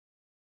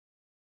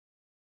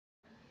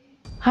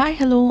Hi,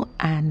 hello,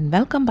 and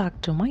welcome back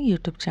to my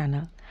YouTube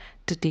channel.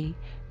 Today,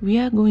 we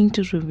are going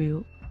to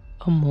review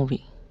a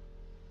movie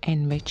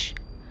in which,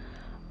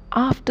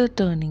 after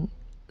turning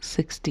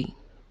 60,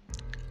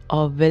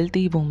 a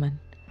wealthy woman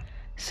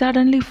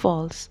suddenly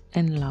falls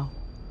in love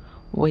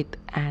with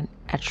an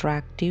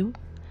attractive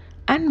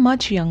and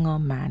much younger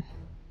man.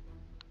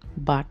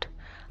 But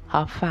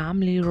her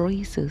family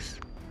raises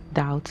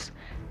doubts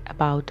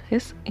about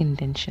his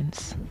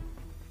intentions.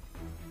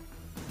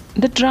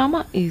 The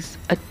drama is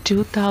a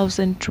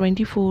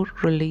 2024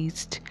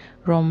 released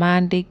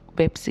romantic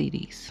web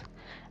series,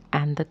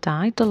 and the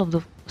title of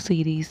the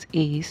series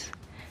is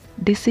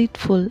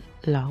Deceitful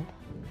Love.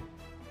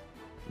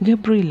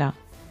 Gabriela,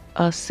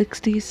 a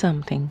 60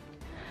 something,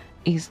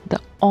 is the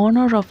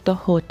owner of the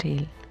hotel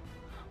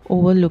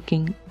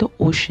overlooking the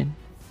ocean.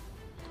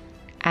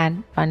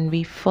 And when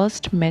we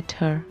first met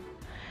her,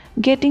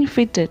 getting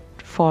fitted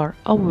for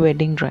a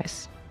wedding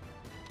dress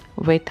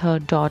with her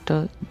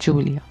daughter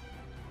Julia,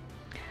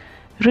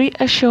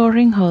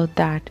 reassuring her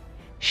that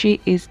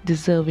she is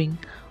deserving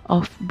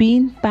of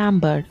being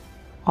pampered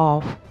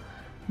of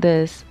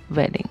this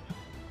wedding,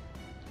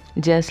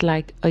 just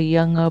like a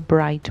younger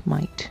bride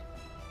might.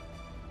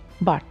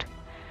 But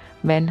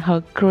when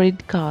her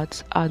credit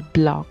cards are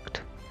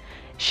blocked,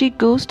 she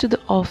goes to the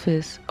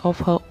office of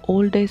her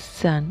oldest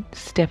son,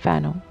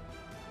 Stefano,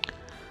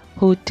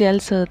 who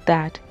tells her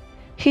that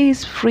he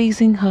is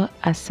freezing her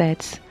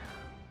assets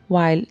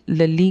while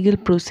the legal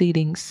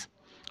proceedings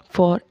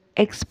for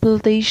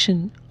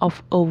exploitation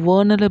of a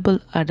vulnerable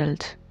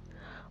adult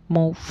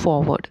move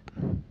forward.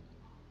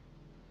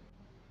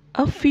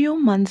 A few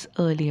months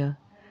earlier,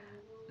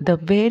 the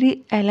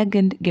very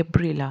elegant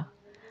Gabriela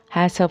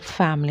has her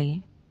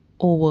family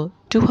over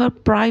to her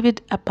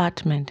private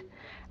apartment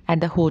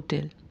at the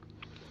hotel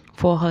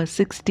for her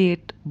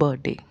 68th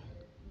birthday.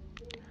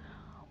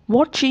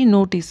 What she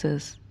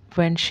notices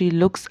when she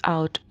looks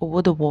out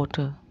over the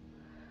water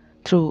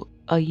through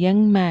a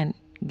young man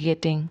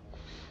getting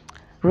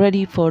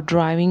ready for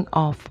driving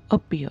off a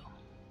pier.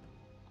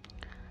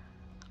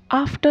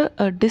 After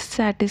a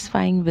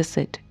dissatisfying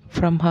visit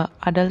from her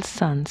adult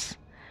sons,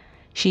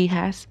 she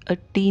has a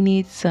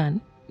teenage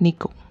son,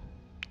 Nico,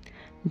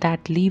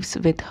 that lives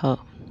with her.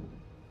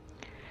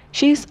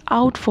 She is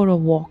out for a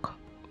walk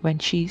when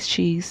she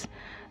sees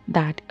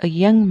that a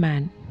young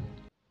man,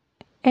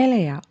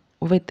 Elia,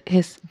 with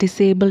his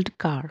disabled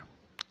car.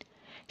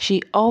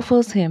 She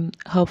offers him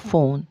her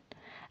phone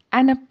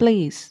and a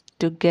place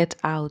to get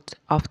out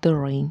of the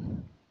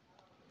rain.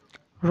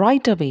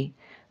 Right away,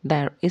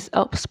 there is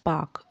a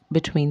spark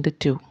between the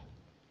two.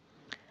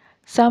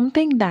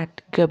 Something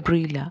that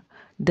Gabriela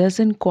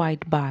doesn't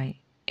quite buy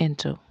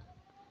into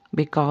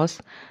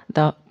because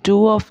the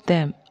two of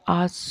them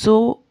are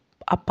so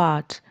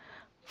apart,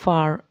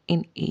 far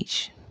in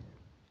age.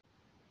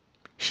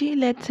 She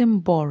lets him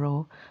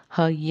borrow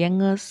her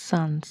younger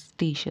son's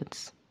t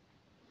shirts.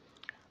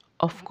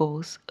 Of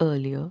course,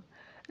 earlier,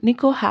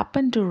 Nico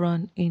happened to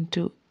run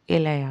into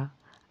Elia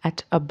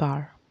at a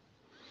bar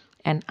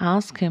and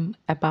ask him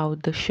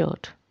about the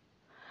shirt,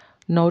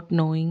 not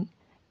knowing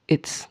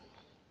it's.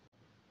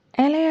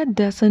 Elia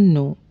doesn't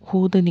know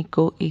who the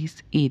Nico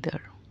is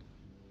either.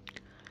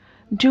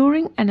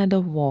 During another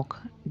walk,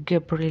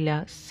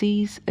 Gabriela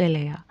sees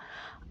Elia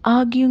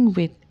arguing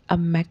with a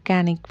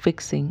mechanic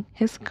fixing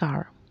his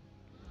car.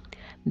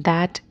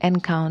 That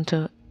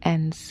encounter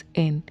ends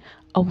in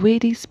a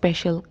very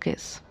special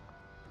kiss.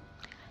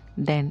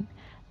 Then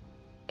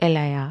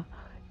Elia,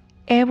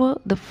 ever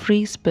the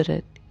free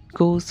spirit,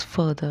 goes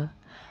further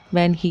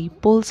when he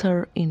pulls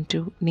her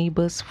into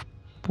neighbor's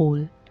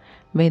pool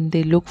when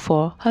they look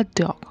for her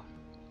dog.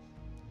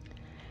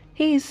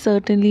 He is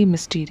certainly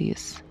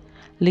mysterious,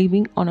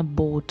 living on a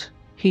boat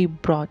he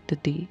brought the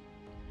day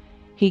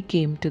he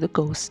came to the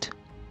coast.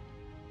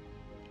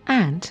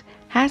 And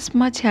as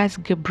much as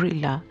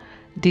Gabriela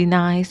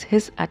denies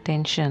his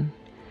attention,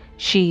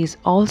 she is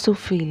also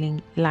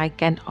feeling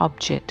like an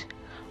object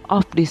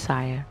of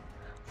desire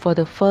for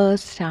the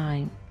first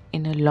time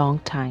in a long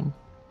time.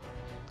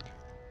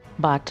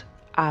 But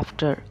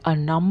after a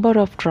number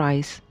of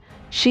tries,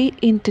 she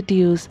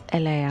introduced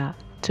Elia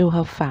to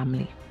her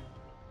family.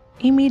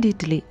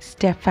 Immediately,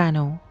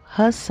 Stefano,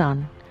 her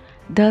son,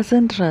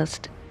 doesn't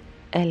trust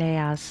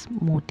Elia's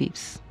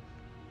motives.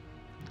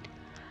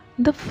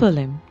 The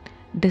film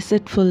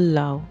Deceitful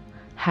Love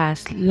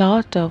has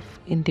lot of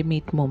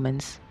intimate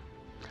moments,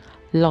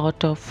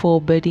 lot of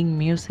forbidding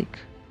music,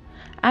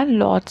 and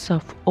lots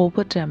of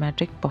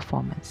overdramatic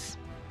performance.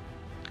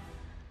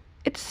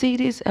 It's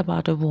series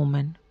about a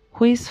woman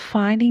who is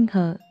finding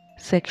her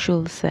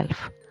sexual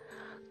self,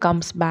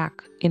 comes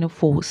back in a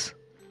force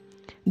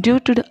due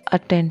to the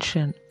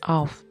attention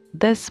of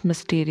this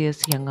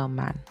mysterious younger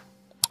man,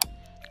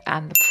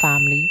 and the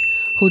family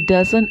who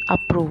doesn't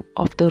approve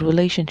of the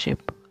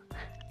relationship,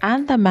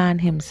 and the man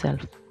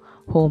himself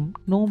whom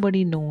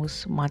nobody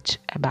knows much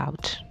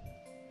about.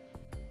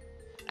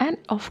 And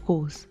of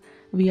course,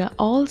 we are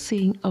all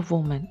seeing a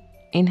woman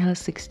in her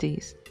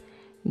 60s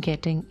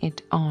getting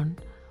it on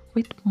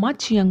with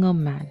much younger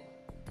man,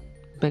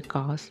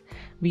 because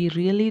we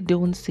really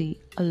don't see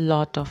a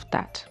lot of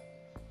that.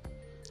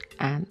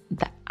 And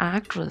the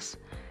actress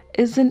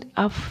isn't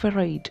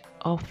afraid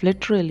of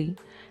literally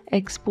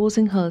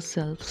exposing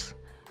herself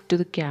to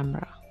the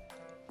camera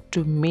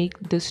to make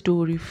the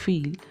story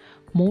feel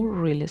more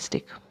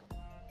realistic.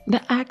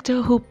 The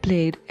actor who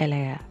played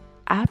Elia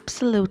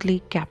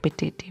absolutely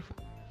captivative,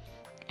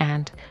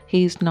 and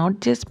he is not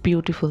just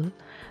beautiful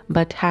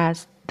but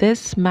has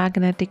this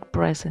magnetic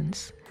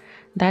presence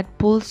that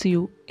pulls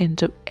you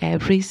into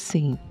every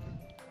scene.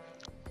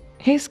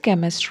 His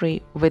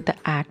chemistry with the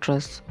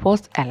actress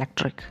was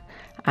electric,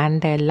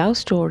 and their love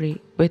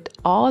story, with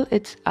all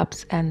its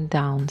ups and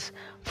downs,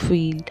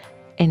 feel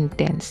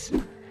intense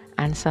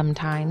and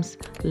sometimes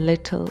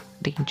little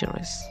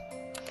dangerous.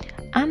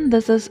 And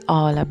this is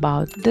all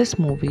about this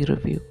movie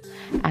review.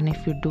 And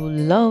if you do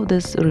love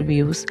these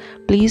reviews,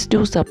 please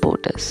do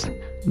support us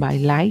by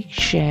like,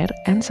 share,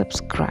 and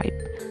subscribe.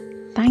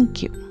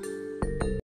 Thank you.